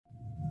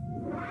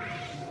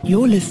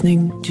You're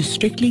listening to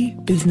Strictly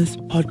Business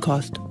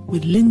Podcast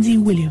with Lindsay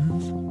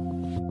Williams.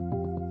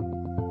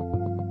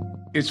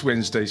 It's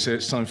Wednesday, so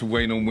it's time for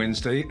Wayne on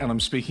Wednesday, and I'm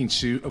speaking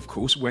to, of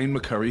course, Wayne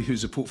McCurrie,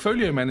 who's a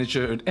portfolio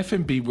manager at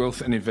FNB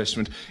Wealth and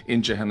Investment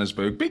in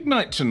Johannesburg. Big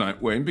night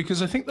tonight, Wayne,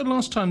 because I think the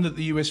last time that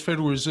the US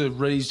Federal Reserve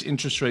raised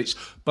interest rates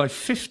by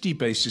 50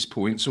 basis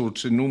points, or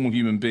to normal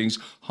human beings,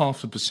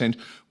 0.5%,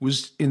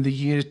 was in the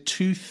year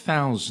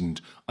 2000.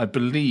 I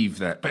believe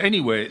that. But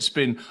anyway, it's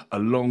been a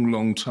long,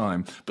 long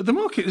time. But the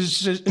market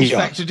has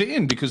factored it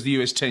in because the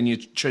US 10-year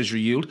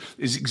Treasury yield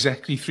is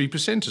exactly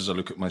 3% as I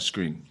look at my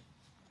screen.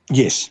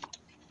 Yes.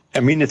 I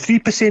mean, the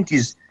 3%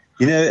 is,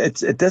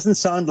 it doesn't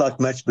sound like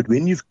much, but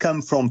when you've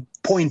come from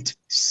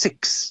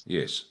 0.6,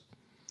 yes,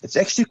 it's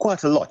actually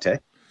quite a lot, eh?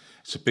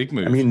 It's a big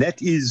move. I mean,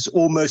 that is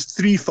almost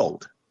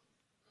threefold.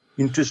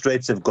 Interest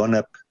rates have gone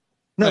up.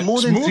 No,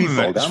 more than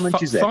threefold. How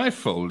much is that?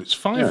 Fivefold. It's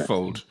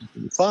fivefold.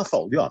 Yeah.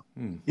 Fivefold, yeah.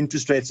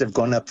 Interest rates have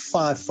gone up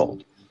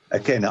fivefold.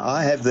 Okay, now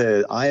I have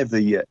the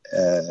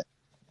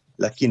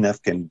lucky enough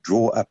can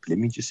draw up. Let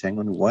me just hang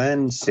on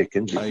 1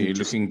 second. Are you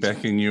looking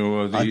back in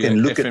your I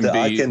can look at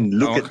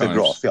the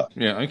graph. Yeah.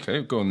 Yeah.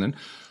 Okay. Go on then.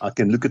 I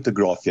can look at the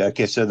graph. Yeah.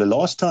 Okay. So the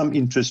last time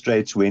interest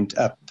rates went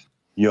up,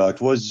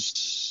 it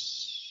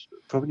was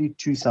probably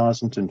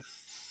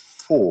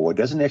 2004. It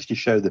doesn't actually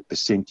show the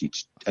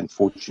percentage.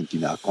 Unfortunately,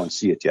 now I can't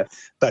see it here.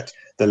 But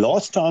the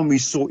last time we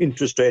saw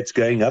interest rates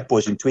going up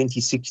was in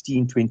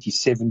 2016,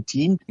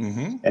 2017,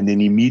 and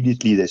then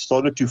immediately they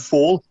started to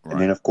fall. Right.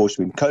 And then, of course,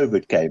 when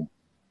COVID came,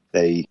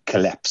 they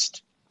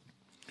collapsed.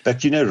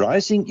 But,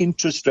 rising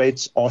interest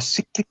rates are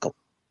cyclical.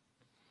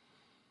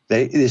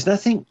 There's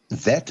nothing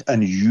that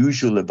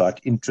unusual about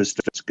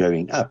interest rates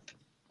going up.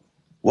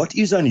 What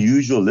is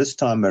unusual this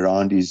time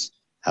around is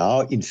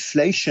how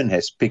inflation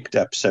has picked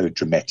up so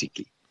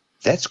dramatically.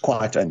 That's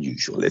quite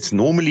unusual. It's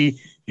normally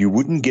you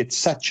wouldn't get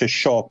such a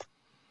sharp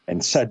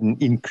and sudden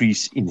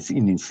increase in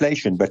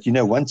inflation. But,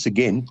 once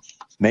again,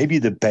 maybe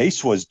the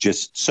base was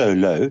just so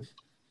low.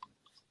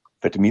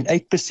 But,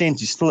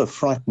 8% is still a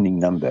frightening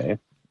number. Eh?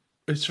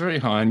 It's very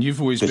high, and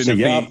you've always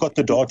been I've got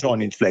the data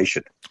on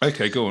inflation.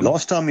 Okay, go on.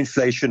 Last time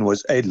inflation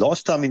was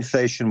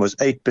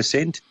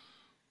 8%,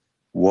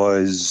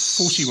 was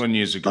 41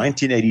 years ago.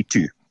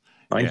 1982.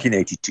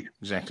 1982. Yeah,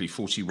 exactly,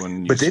 41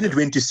 years But then ago. it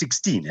went to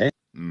 16, eh?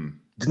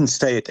 Didn't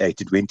stay at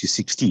 8, it went to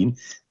 16.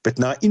 But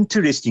now,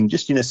 interesting,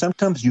 just,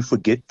 sometimes you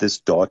forget this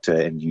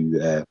data and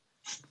you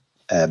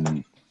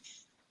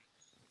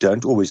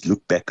don't always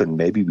look back on,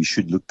 maybe we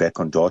should look back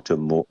on data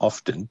more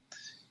often.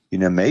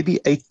 Maybe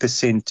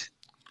 8%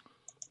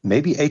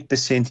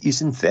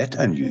 isn't that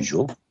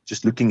unusual,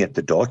 just looking at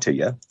the data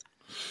here,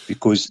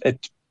 because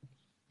it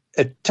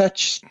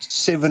touched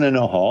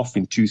 7.5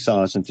 in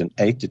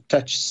 2008, it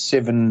touched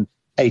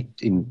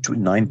 7.8 in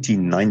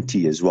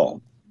 1990 as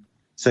well.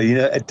 So,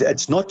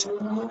 it's not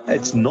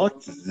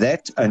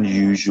that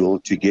unusual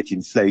to get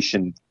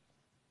inflation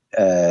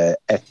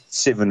at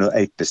 7 or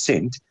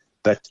 8%,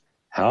 but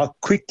how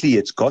quickly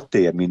it's got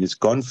there. It's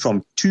gone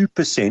from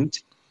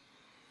 2%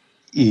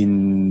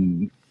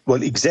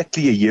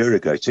 exactly a year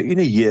ago. So in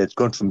a year, it's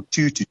gone from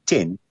 2 to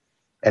 10.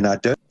 And I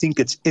don't think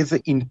it's ever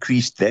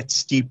increased that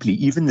steeply,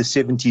 even the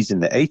 70s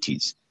and the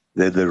 80s.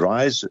 The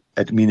rise,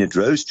 it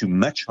rose to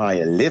much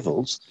higher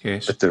levels,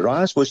 yes, but the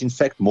rise was in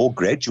fact more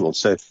gradual.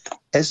 So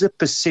as a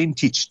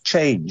percentage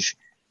change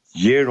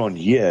year on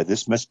year,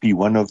 this must be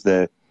one of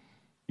the,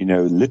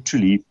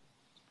 literally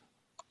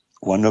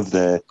one of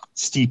the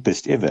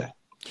steepest ever.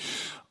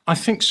 I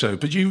think so,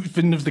 but you've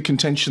been of the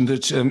contention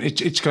that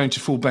it's going to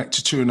fall back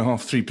to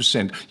 2.5%,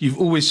 3%. You've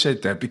always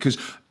said that because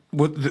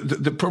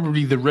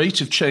probably the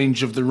rate of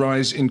change of the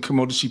rise in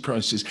commodity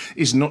prices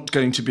is not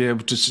going to be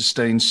able to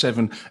sustain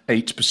 7%,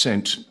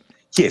 8%.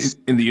 Yes,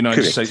 in the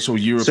United correct. States or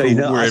Europe or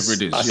wherever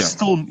it is.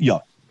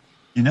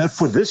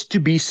 For this to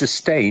be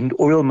sustained,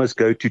 oil must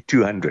go to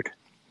 200.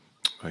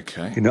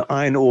 Okay.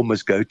 Iron ore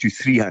must go to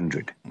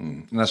 300.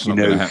 That's not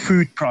going to happen.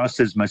 Food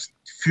prices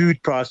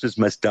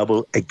must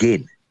double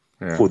again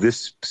for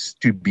this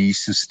to be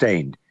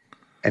sustained.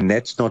 And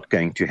that's not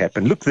going to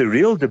happen. Look, the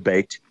real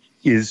debate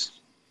is,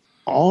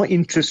 are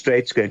interest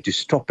rates going to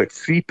stop at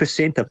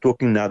 3%? I'm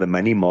talking now the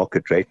money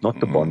market rate, not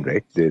the bond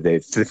rate, the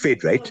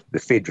Fed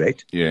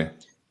rate, Yeah.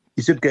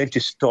 Is it going to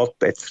stop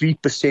at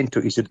 3% or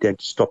is it going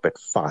to stop at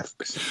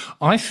 5%?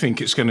 I think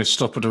it's going to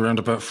stop at around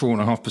about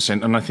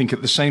 4.5%. And I think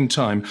at the same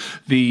time,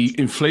 the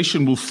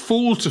inflation will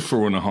fall to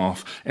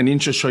 4.5% and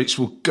interest rates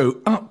will go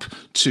up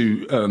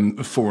to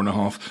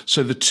 4.5%.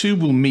 So the two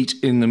will meet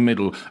in the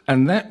middle.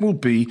 And that will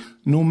be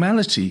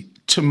normality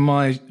to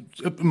my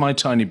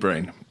tiny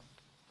brain.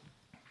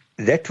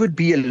 That would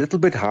be a little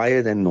bit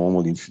higher than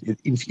normal.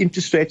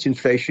 Interest rates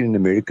inflation in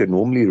America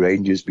normally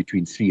ranges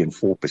between 3 and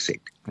 4%.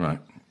 Right.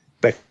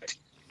 But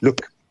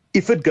look,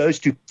 if it goes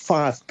to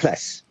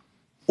 5+,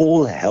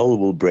 all hell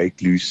will break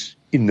loose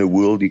in the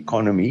world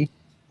economy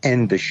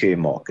and the share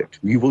market.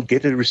 We will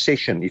get a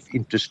recession if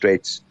interest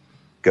rates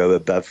go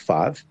above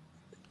 5,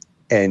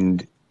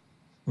 and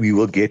we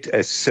will get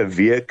a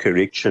severe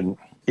correction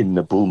in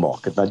the bull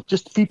market. Now,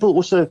 just people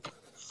also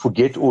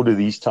forget all of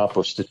these type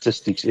of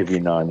statistics every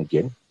now and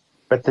again.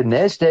 But the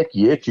NASDAQ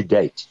year to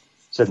date,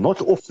 so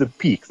not off the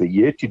peak, the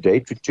year to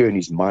date return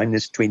is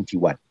minus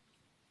 21.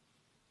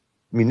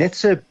 I mean,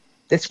 that's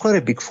quite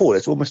a big fall.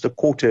 That's almost a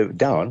quarter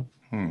down.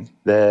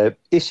 The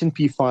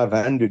S&P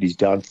 500 is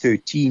down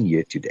 13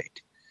 year to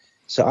date.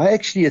 So I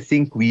actually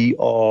think we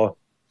are,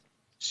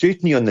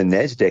 certainly on the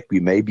NASDAQ, we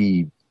may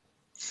be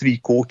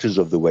 3/4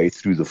 of the way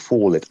through the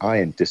fall that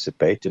I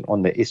anticipate, and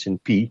on the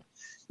S&P,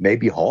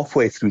 maybe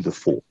halfway through the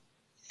fall.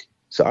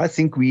 So I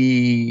think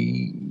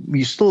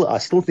I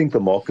still think the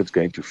market's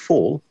going to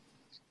fall,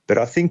 but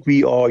I think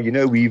we are,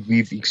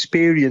 we've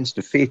experienced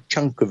a fair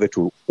chunk of it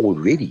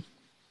already.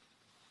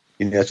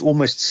 It's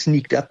almost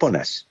sneaked up on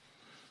us.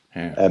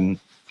 Yeah.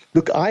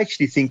 Look, I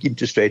actually think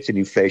interest rates and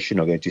inflation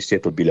are going to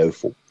settle below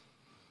 4.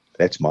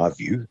 That's my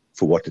view,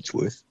 for what it's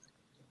worth.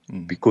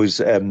 Because,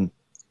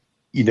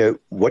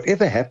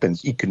 whatever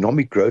happens,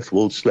 economic growth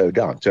will slow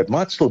down. So it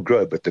might still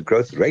grow, but the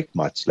growth rate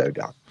might slow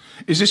down.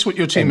 Is this what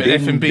your team at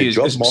F&B is?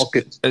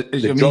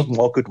 The job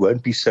market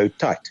won't be so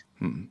tight.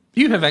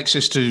 You have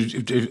access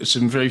to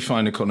some very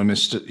fine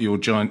economists at your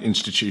giant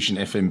institution,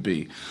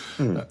 FMB,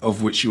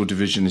 of which your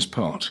division is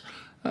part.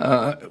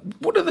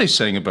 What are they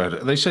saying about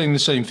it? Are they saying the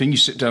same thing? You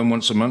sit down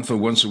once a month or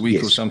once a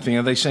week or something?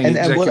 Are they saying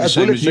exactly the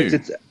same as you?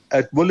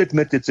 I will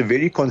admit it's a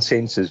very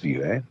consensus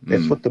view.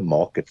 That's what the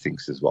market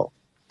thinks as well.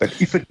 But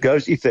if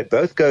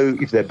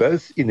they're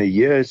both in a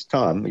year's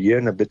time, a year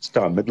and a bit's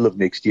time, middle of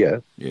next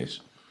year, yes,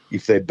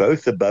 if they're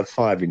both above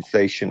 5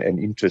 inflation and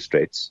interest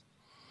rates,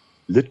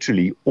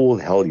 literally all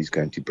hell is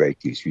going to break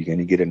loose. We're going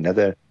to get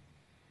another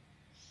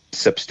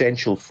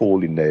substantial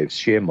fall in the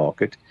share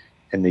market,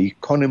 and the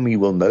economy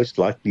will most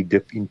likely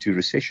dip into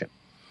recession.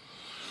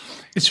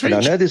 And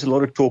I know there's a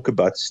lot of talk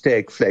about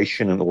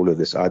stagflation and all of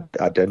this. I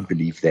don't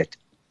believe that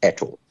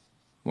at all.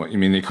 What, you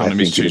mean the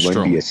economy is too strong? I think it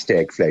won't be a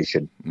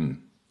stagflation.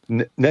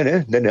 No.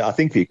 I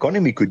think the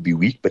economy could be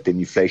weak, but then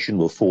inflation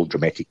will fall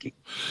dramatically.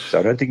 So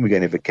I don't think we're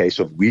going to have a case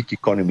of weak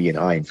economy and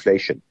high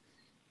inflation.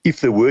 If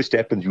the worst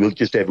happens, we'll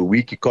just have a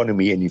weak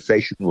economy and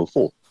inflation will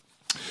fall.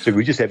 So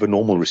we just have a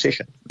normal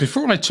recession.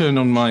 Before I turn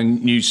on my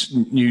news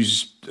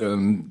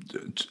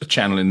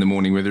channel in the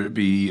morning, whether it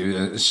be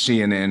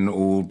CNN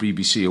or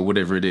BBC or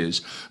whatever it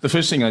is, the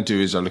first thing I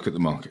do is I look at the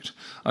market.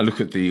 I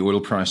look at the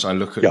oil price. I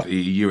look at the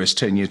US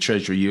 10-year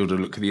Treasury yield. I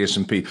look at the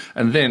S&P.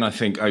 And then I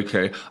think,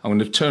 okay, I'm going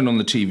to turn on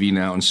the TV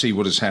now and see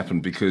what has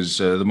happened because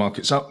the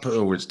market's up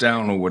or it's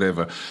down or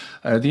whatever.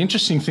 The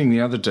interesting thing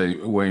the other day,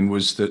 Wayne,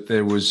 was that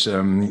there was,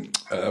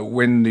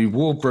 when the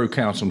war broke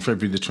out on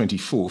February the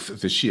 24th of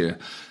this year,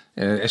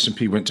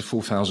 S&P went to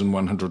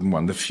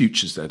 4,101, the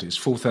futures, that is,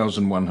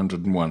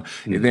 4,101.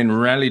 It then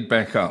rallied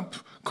back up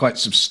quite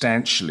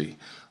substantially,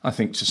 I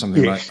think, to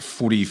something like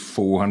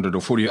 4,400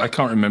 or 40. I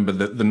can't remember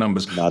the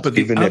numbers. No, but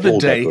the other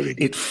day,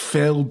 it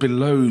fell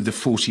below the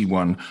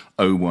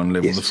 4,101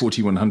 level, the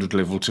 4,100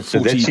 level to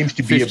 40. So that seems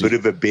to be a bit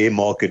of a bear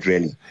market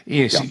rally.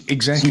 Yes,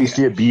 exactly. Seems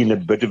to have been a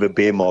bit of a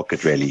bear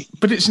market rally.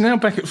 But it's now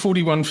back at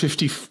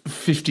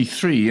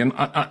 41.53. And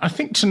I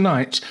think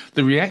tonight,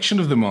 the reaction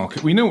of the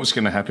market, we know what's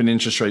going to happen.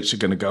 Interest rates are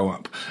going to go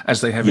up,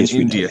 as they have in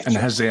India and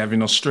as they have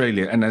in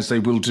Australia and as they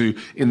will do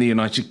in the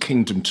United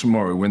Kingdom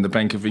tomorrow when the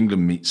Bank of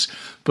England meets.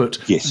 But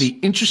the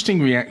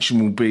interesting reaction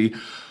will be,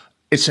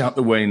 it's out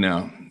the way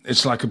now.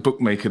 It's like a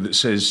bookmaker that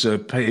says,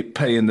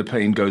 pay and the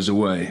pain goes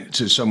away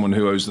to someone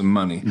who owes them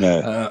money.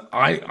 No.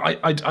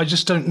 I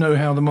just don't know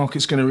how the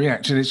market's going to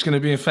react. And it's going to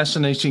be a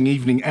fascinating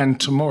evening and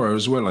tomorrow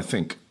as well, I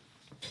think.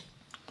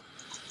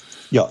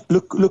 Yeah,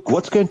 look,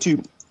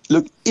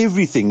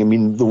 everything. I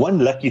mean, the one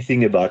lucky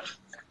thing about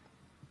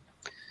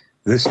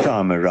this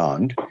time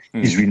around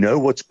is we know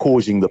what's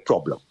causing the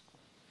problem.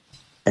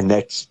 And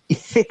that's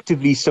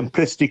effectively,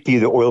 simplistically,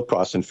 the oil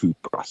price and food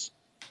price.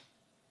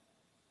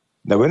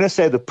 Now, when I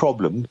say the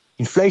problem,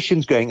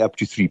 inflation's going up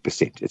to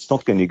 3%. It's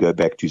not going to go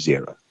back to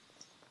 0.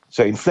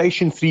 So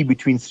inflation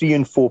between 3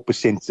 and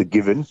 4% is a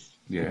given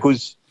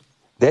because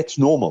that's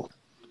normal.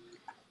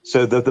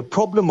 So the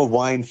problem of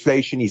why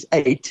inflation is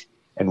 8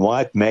 and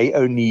why it may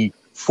only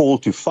fall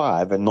to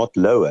 5 and not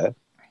lower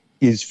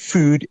is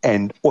food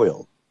and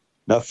oil.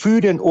 Now,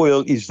 food and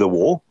oil is the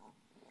war,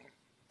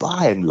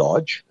 by and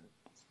large.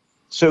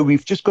 So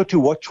we've just got to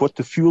watch what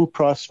the fuel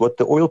price, what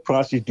the oil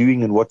price is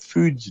doing and what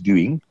food's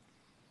doing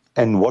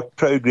and what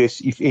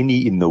progress, if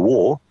any, in the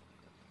war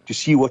to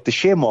see what the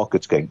share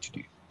market's going to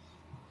do.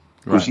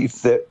 Because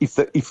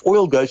if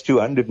oil goes to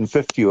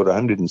 $150 or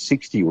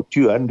 $160 or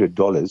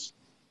 $200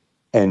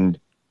 and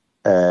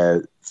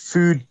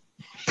food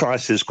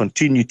prices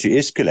continue to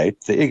escalate,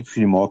 the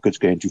equity market's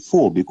going to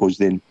fall because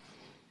then,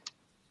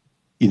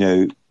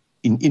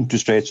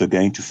 interest rates are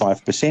going to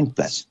 5%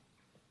 plus.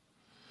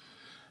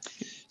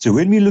 So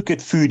when we look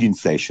at food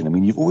inflation, I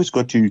mean, you've always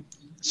got to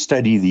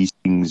study these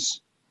things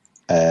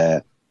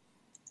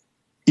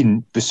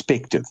in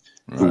perspective.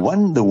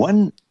 Right. The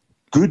one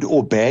good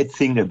or bad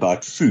thing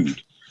about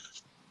food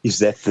is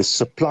that the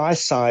supply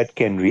side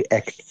can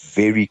react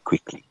very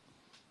quickly.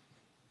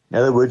 In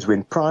other words,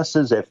 when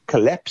prices have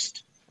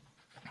collapsed,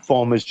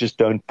 farmers just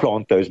don't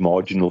plant those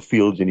marginal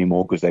fields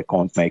anymore because they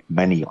can't make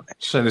money on it.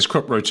 So there's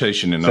crop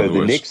rotation, in other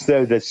words.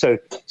 So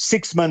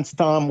 6 months'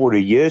 time or a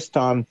year's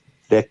time,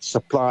 that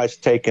supply is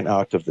taken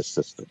out of the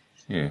system.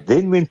 Yeah.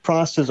 Then when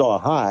prices are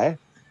high,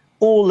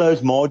 all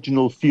those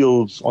marginal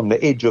fields on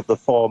the edge of the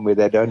farm where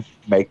they don't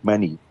make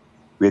money,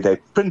 where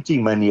they're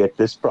printing money at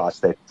this price,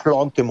 they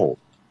plant them all.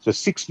 So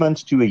 6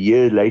 months to a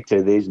year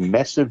later, there's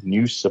massive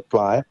new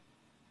supply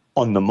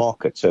on the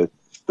market. So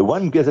the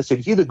one, as I said,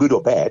 it's either good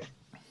or bad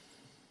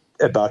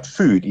about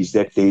food is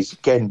that there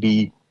can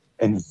be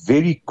a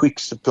very quick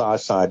supply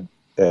side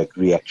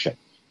reaction.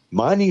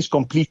 Mining is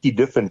completely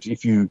different.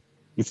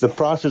 If the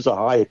prices are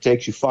high, it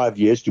takes you 5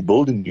 years to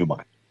build a new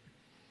mine.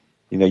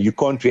 You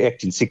can't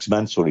react in 6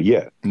 months or a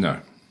year. No.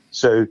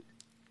 So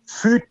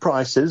food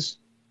prices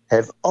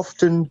have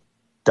often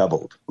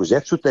doubled, because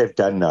that's what they've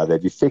done now.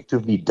 They've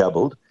effectively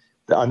doubled.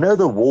 I know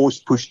the war's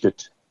pushed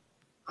it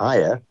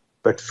higher,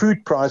 but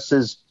food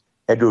prices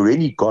had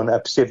already gone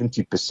up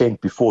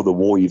 70% before the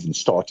war even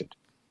started.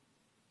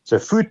 So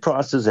food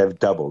prices have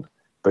doubled,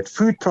 but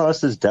food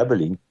prices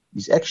doubling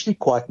is actually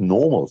quite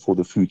normal for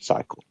the food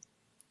cycle.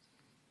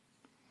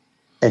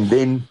 And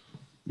then,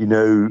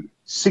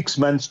 6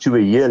 months to a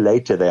year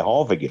later, they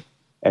halve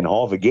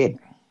again,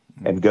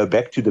 and go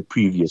back to the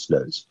previous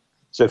lows.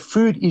 So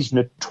food is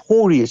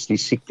notoriously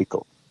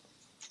cyclical.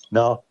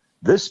 Now,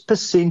 this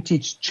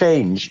percentage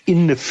change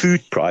in the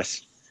food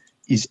price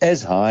is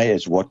as high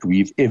as what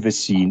we've ever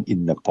seen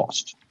in the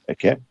past,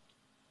 okay?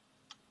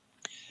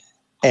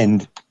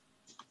 And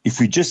if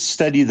we just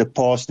study the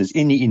past as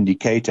any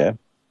indicator,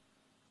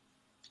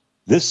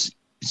 this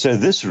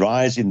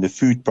rise in the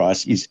food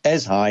price is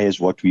as high as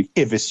what we've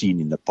ever seen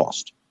in the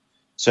past.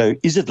 So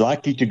is it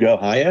likely to go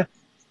higher?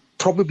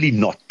 Probably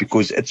not,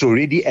 because it's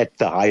already at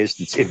the highest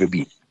it's ever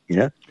been,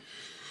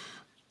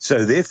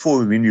 So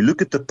therefore, when you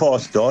look at the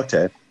past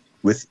data,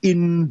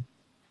 within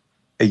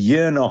a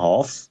year and a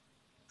half,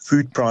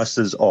 food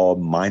prices are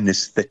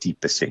minus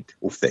 30%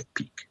 off that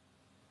peak.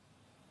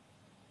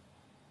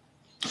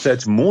 So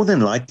it's more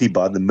than likely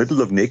by the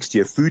middle of next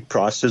year, food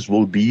prices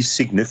will be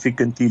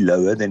significantly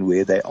lower than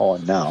where they are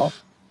now.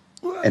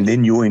 And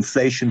then your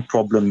inflation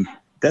problem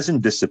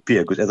doesn't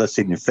disappear, because, as I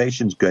said,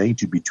 inflation is going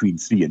to between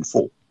 3 and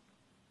 4.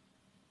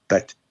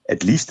 But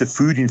at least the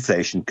food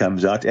inflation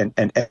comes out.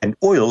 And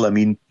oil,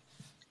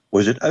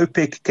 was it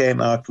OPEC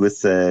came out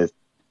with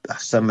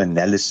some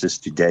analysis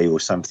today or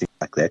something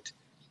like that,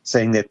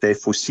 saying that they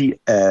foresee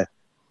a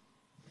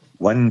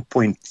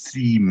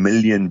 1.3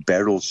 million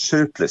barrel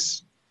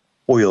surplus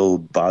oil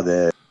by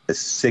the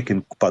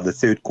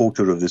third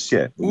quarter of this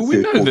year. Well, we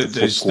know that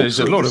there's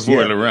a lot of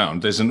oil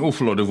around. There's an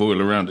awful lot of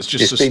oil around. It's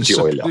just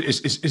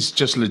it's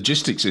just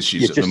logistics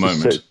issues at the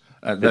moment.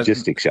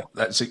 Logistics, yeah.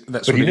 That's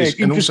what it is.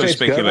 And also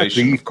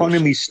speculation. The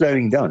economy is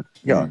slowing down.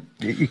 Yeah,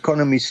 the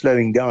economy is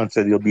slowing down,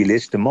 so there'll be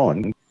less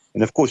demand.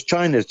 And of course,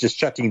 China is just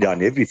shutting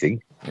down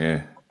everything.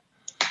 Yeah.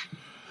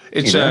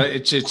 It's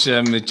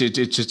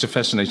a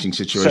fascinating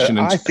situation.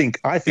 So I think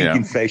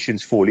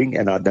inflation's falling,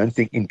 and I don't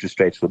think interest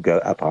rates will go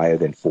up higher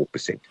than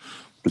 4%.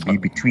 It'll be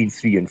between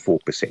 3 and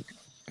 4%.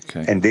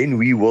 Okay. And then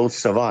we will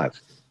survive.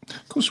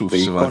 Of course we'll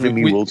survive. The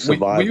economy will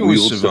survive. We will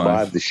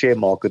survive. The share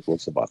market will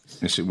survive.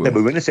 Yes, it will. No,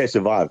 but when I say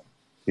survive,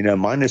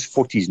 minus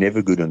 40 is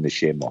never good on the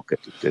share market.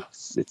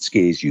 It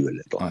scares you a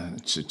little. I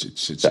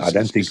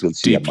don't think we'll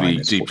see a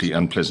minus 40. Deeply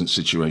unpleasant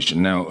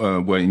situation.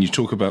 Now, when you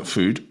talk about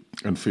food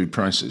and food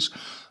prices,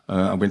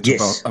 I went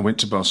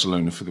to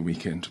Barcelona for the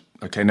weekend.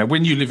 Okay, now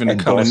when you live in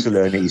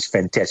Barcelona is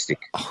fantastic.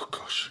 Oh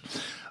gosh.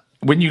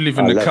 When you live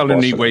in a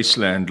culinary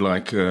wasteland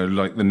like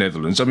the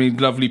Netherlands,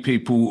 lovely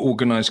people,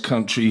 organised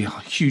country,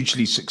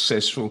 hugely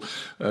successful,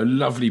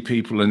 lovely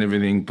people and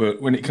everything. But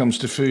when it comes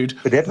to food,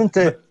 but haven't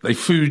they? Their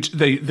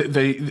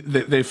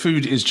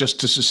food is just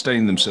to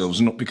sustain themselves,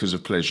 not because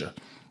of pleasure.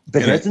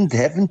 But haven't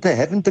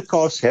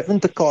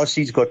the car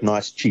seats got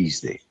nice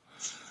cheese there?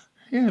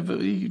 Yeah, but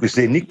because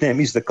their nickname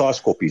is the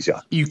Kaaskoppies,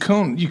 yeah. You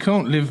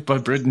can't live by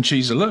bread and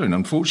cheese alone,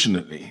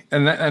 unfortunately.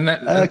 And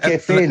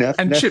that fair enough.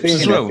 And chips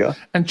as well. Yeah.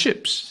 And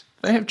chips.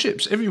 They have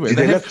chips everywhere.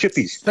 They love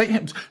chippies. They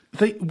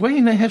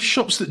have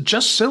shops that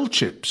just sell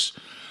chips.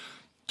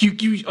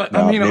 I've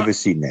never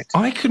seen that.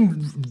 I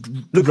can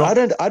look.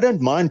 I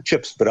don't mind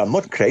chips, but I'm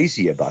not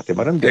crazy about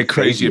them. I don't. They're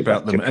crazy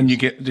about them, chips. And you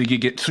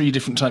get 3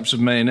 different types of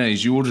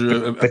mayonnaise. You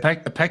order a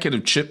packet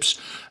of chips,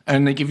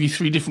 and they give you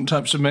 3 different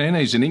types of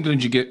mayonnaise. In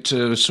England, you get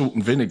salt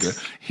and vinegar.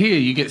 Here,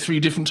 you get 3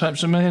 different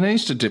types of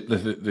mayonnaise to dip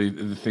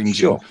the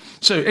things in.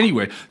 So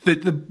anyway,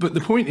 but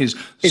the point is,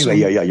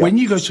 when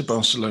you go to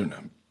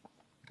Barcelona.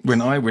 When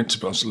I went to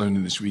Barcelona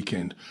this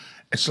weekend,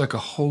 it's like a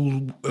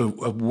whole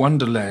a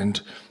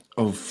wonderland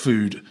of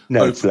food.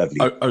 No, it's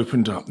lovely.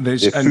 Opened up. The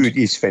food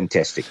is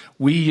fantastic.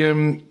 We, you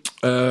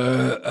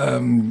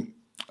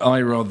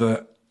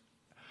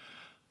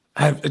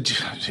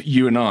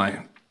and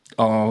I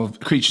are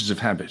creatures of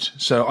habit.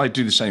 So I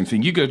do the same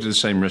thing. You go to the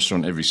same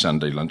restaurant every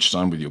Sunday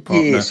lunchtime with your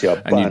partner,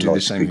 and you do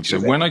the same thing.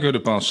 So when I go to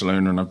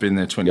Barcelona, and I've been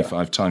there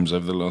 25 times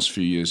over the last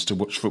few years to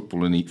watch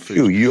football and eat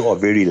food. You are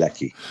very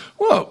lucky.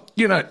 Well,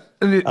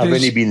 I've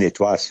only been there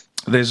twice.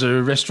 There's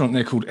a restaurant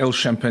there called El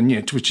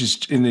Champagnat, which is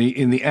in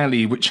the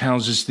alley which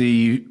houses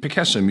the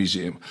Picasso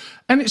Museum,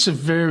 and it's a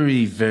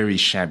very, very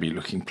shabby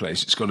looking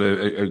place. It's got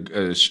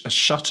a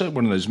shutter,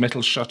 one of those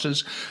metal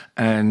shutters,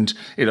 and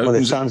it opens. Well,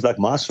 it sounds like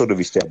my sort of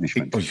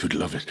establishment. Oh, you'd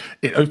love it.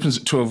 It opens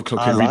at 12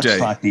 o'clock every day.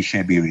 Slightly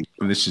shabby.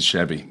 This is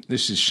shabby.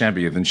 This is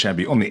shabbier than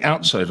shabby. On the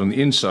outside, on the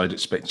inside,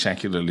 it's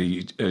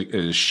spectacularly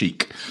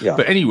chic. Yeah.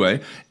 But anyway,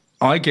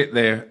 I get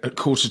there at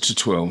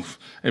 11:45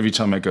 every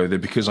time I go there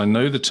because I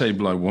know the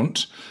table I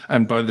want.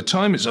 And by the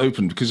time it's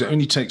open, because it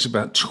only takes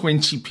about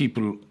 20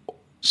 people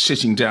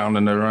sitting down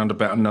and around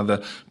about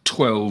another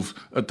 12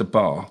 at the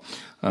bar,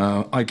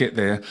 I get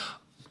there.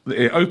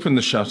 They open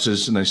the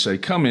shutters and they say,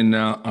 come in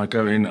now. I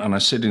go in and I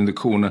sit in the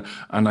corner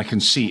and I can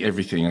see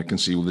everything. I can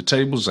see all the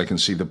tables. I can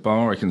see the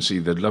bar. I can see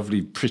the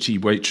lovely, pretty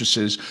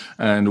waitresses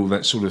and all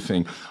that sort of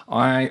thing.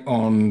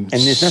 And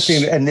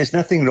there's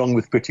nothing wrong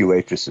with pretty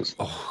waitresses.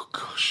 Oh,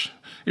 gosh.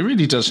 It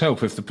really does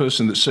help if the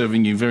person that's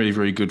serving you very,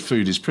 very good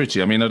food is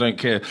pretty. I mean, I don't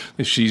care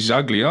if she's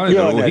ugly either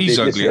or he's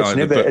ugly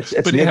either, but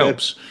it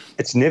helps.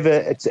 It's never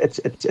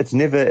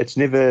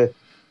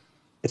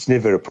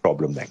a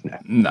problem, like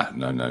that.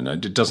 No.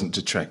 It doesn't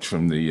detract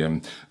from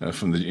the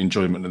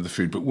enjoyment of the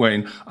food. But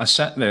Wayne, I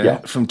sat there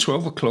from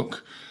 12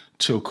 o'clock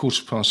till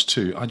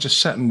 2:15. I just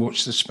sat and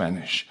watched the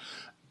Spanish.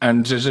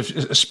 And there's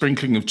a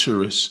sprinkling of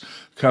tourists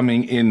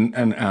coming in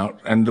and out,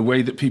 and the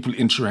way that people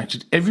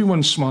interacted.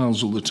 Everyone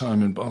smiles all the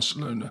time in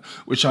Barcelona,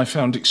 which I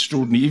found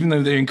extraordinary. Even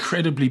though they're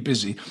incredibly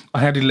busy,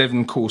 I had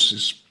 11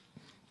 courses.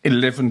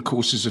 11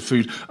 courses of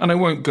food, and I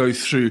won't go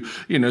through,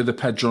 the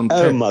padron.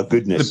 Oh my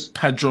goodness! The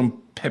padron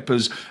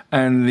peppers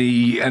and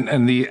the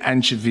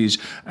anchovies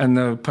and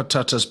the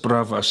patatas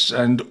bravas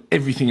and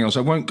everything else.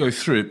 I won't go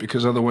through it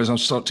because otherwise I'll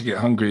start to get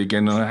hungry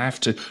again, and I have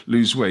to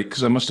lose weight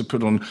because I must have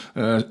put on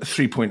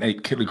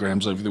 3.8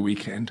 kilograms over the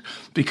weekend.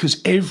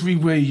 Because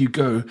everywhere you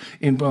go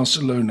in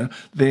Barcelona,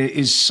 there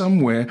is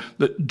somewhere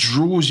that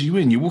draws you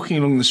in. You're walking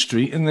along the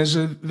street and there's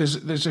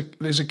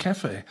a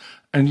cafe.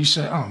 And you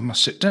say, "Oh, I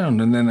must sit down."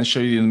 And then they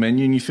show you the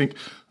menu, and you think,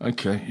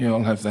 "Okay, yeah,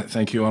 I'll have that.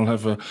 Thank you. I'll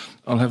have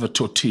a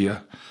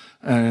tortilla."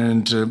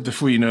 And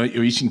before you know it,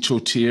 you're eating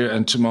tortilla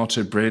and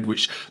tomato bread,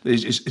 which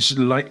is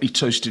lightly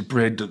toasted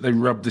bread that they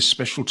rub this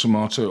special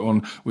tomato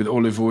on with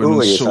olive oil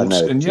and salt.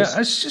 And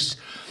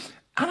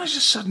I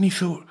just suddenly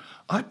thought,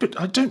 I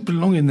don't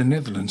belong in the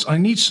Netherlands. I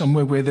need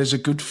somewhere where there's a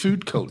good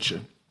food culture.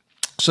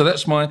 So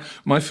that's my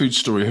food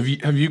story.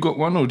 Have you got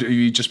one, or have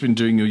you just been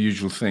doing your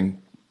usual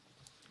thing?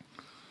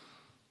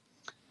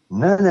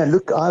 No.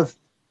 Look, I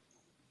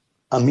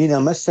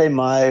must say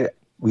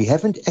we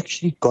haven't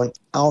actually gone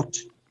out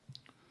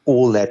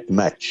all that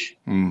much.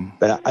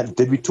 But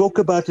did we talk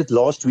about it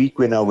last week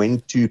when I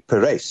went to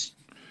Paris?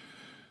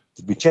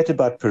 Did we chat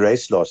about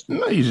Paris last week?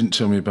 No, you didn't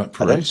tell me about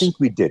Paris. I don't think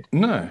we did.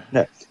 No.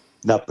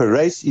 Now,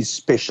 Paris is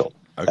special.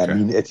 Okay. I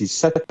mean, it is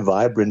such a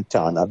vibrant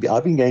town. I've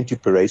been going to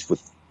Paris for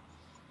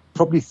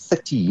probably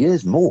 30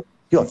 years more.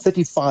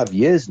 35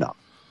 years now.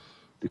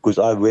 Because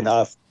when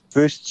I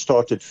first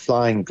started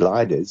flying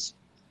gliders,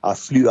 I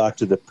flew out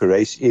to the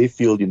Paris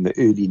airfield in the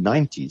early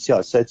 90s.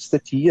 Yeah, so it's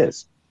 30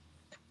 years.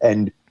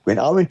 And when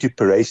I went to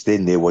Paris,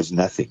 then there was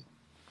nothing.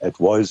 It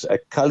was a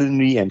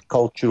culinary and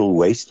cultural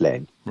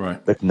wasteland.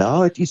 Right. But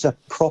now it is a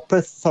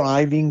proper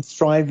thriving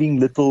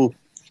little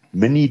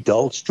mini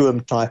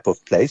Dahlstrom type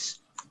of place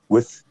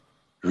with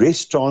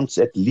restaurants,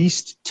 at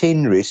least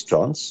 10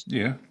 restaurants.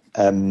 Yeah.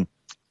 And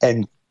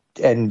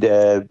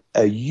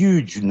a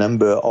huge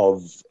number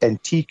of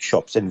antique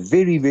shops, and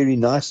very, very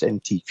nice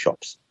antique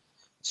shops.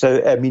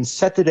 So, I mean,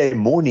 Saturday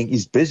morning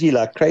is busy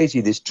like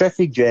crazy. There's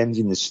traffic jams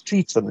in the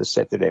streets on the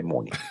Saturday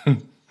morning.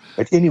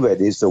 But anyway,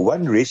 there's the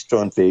one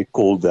restaurant there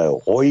called the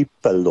Hoi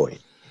Polloi.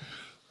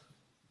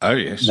 Oh,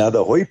 yes. Now,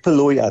 the Hoi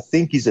Polloi, I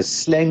think, is a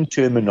slang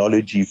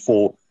terminology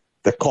for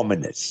the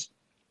commoners.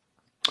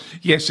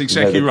 Yes,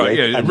 exactly right.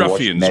 Yeah,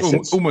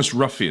 ruffians, almost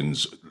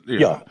ruffians.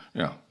 Yeah.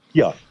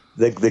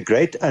 The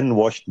great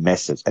unwashed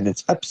masses. And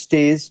it's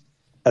upstairs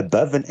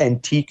above an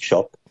antique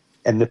shop.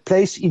 And the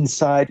place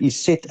inside is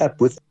set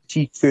up with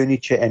antique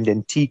furniture and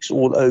antiques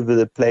all over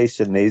the place.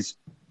 And there's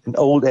an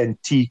old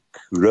antique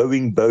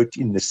rowing boat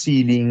in the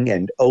ceiling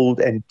and old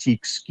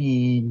antique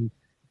skis.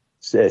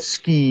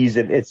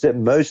 And it's the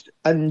most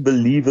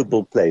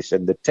unbelievable place.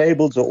 And the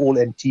tables are all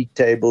antique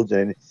tables.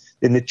 And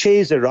then the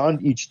chairs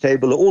around each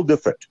table are all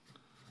different.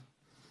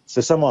 So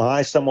some are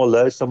high, some are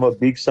low, some are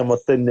big, some are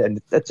thin.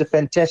 And it's a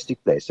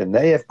fantastic place. And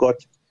they have got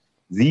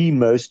the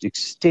most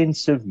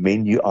extensive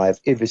menu I've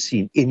ever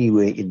seen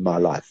anywhere in my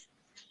life.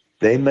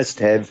 They must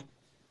have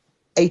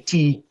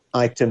 80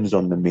 items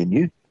on the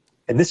menu.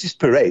 And this is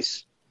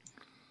Paris.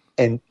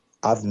 And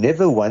I've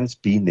never once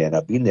been there, and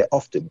I've been there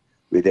often,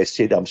 where they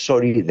said, "I'm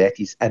sorry, that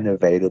is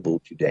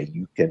unavailable today.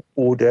 You can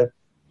order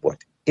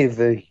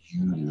whatever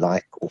you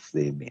like off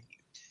their menu."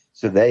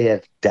 So they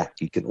have duck.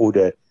 You can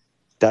order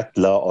duck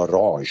la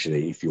orange there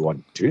if you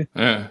want to.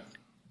 Yeah.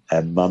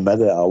 And my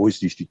mother, I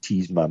always used to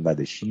tease my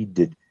mother. She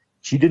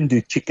didn't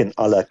do chicken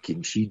a la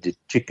king. She did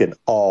chicken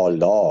a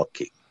la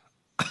king.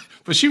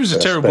 But she was a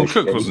terrible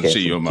cook, wasn't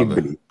she, your mother?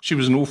 Kimberley. She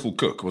was an awful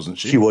cook, wasn't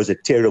she? She was a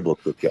terrible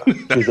cook, yeah.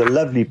 She was a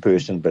lovely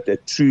person, but a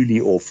truly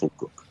awful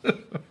cook.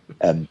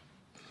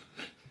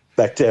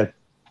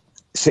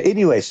 So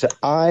anyway, so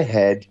I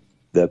had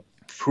the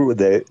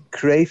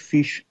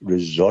crayfish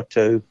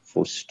risotto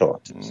for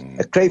starters.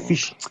 A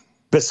crayfish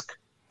bisque.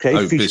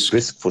 Crayfish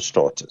bisque for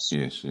starters.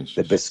 Yes.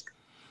 The bisque.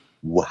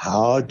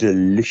 How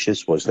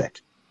delicious was that?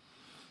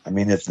 I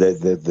mean, if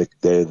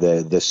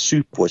the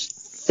soup was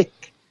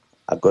thick.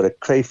 I got a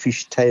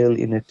crayfish tail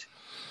in it.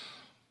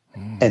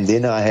 And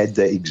then I had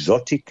the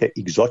exotic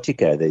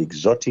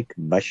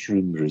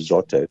mushroom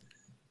risotto,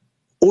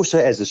 also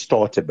as a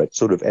starter, but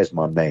sort of as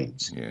my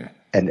mains. Yeah.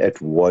 And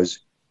it was,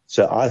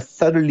 so I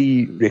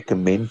thoroughly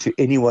recommend to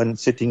anyone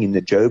sitting in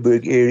the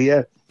Joburg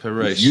area,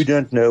 Parys. If you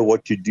don't know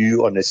what to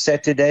do on a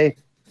Saturday,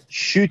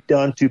 shoot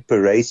down to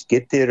Parys,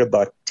 get there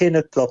about 10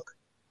 o'clock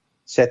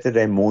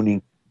Saturday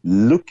morning,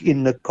 look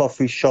in the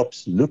coffee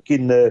shops, look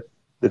in the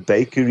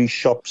bakery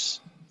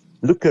shops,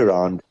 look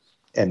around,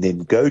 and then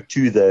go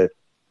to the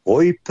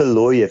Hoi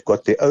Polloi. They've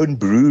got their own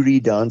brewery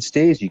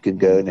downstairs. You can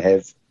go and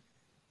have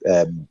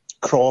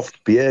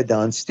craft beer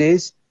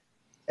downstairs,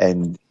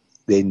 and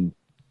then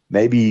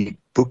maybe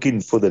book in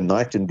for the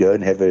night and go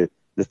and have a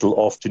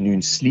little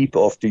afternoon sleep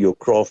after your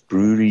craft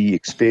brewery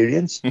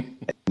experience, and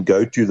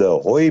go to the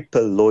Hoi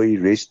Polloi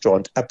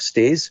restaurant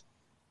upstairs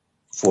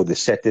for the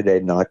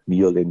Saturday night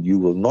meal, and you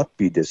will not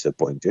be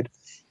disappointed.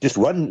 Just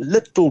one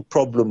little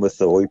problem with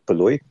the Hoi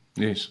Polloi.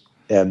 Yes.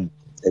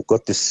 They've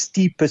got the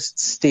steepest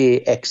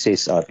stair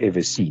access I've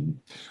ever seen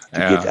to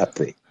get up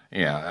there.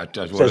 Yeah.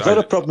 So it's not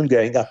a problem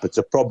going up, it's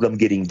a problem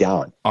getting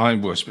down.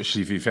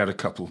 Especially if you've had a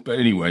couple. But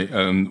anyway,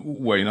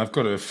 Wayne, I've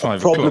got a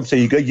 5 problem, o'clock. so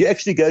you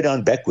actually go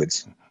down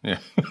backwards. Yeah.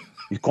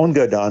 You can't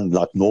go down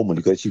like normal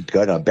because you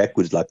go down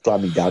backwards like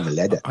climbing down a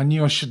ladder. I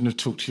knew I shouldn't have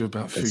talked to you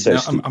about food. So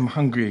now I'm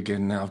hungry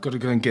again now. I've got to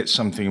go and get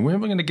something. Where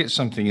am I going to get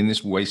something in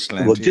this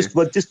wasteland?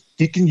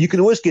 You can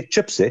always get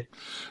chips there.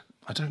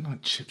 I don't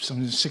like chips.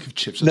 I'm sick of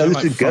chips. Go.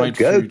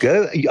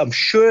 I'm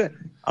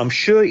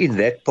sure in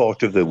that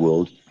part of the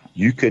world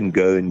you can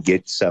go and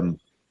get some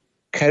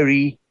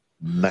curry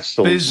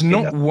mussels. There's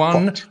not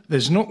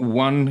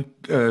one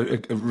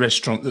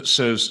restaurant that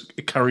serves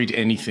curried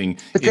anything.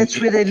 But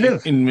that's where they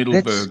live in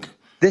Middelburg.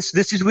 This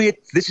is where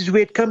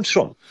it comes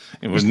from.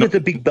 Isn't it a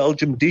big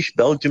Belgium dish,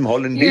 Belgium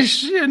Holland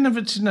dish? Yes, yeah,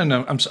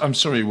 no. I'm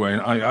sorry, Wayne.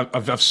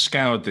 I've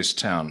scoured this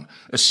town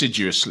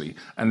assiduously,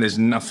 and there's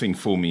nothing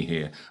for me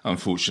here,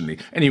 unfortunately.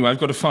 Anyway, I've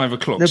got a 5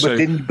 o'clock. No,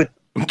 but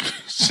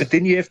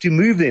then you have to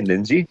move, then,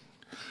 Lindsay.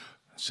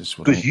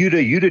 Because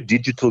you're a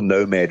digital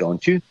nomad,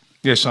 aren't you?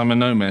 Yes, I'm a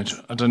nomad.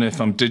 I don't know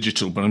if I'm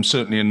digital, but I'm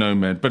certainly a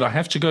nomad. But I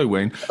have to go,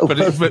 Wayne. But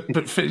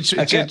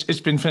it's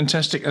been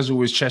fantastic, as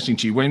always, chatting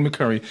to you. Wayne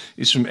McCurrie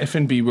is from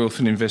FNB Wealth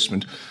and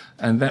Investment,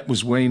 and that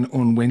was Wayne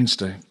on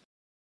Wednesday.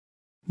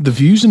 The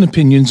views and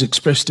opinions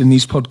expressed in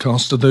these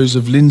podcasts are those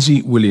of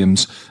Lindsay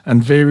Williams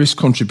and various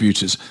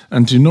contributors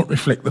and do not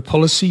reflect the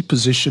policy,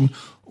 position,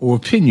 or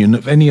opinion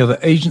of any other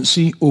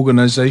agency,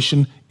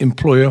 organisation,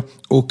 employer,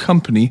 or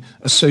company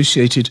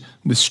associated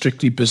with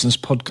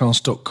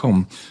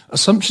strictlybusinesspodcast.com.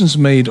 Assumptions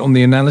made on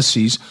the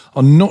analyses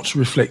are not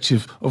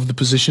reflective of the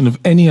position of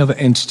any other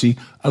entity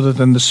other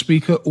than the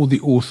speaker or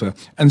the author.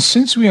 And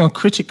since we are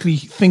critically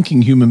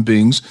thinking human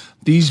beings,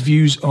 these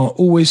views are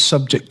always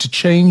subject to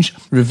change,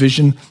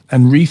 revision,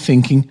 and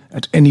rethinking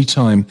at any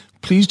time.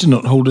 Please do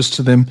not hold us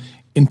to them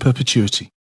in perpetuity.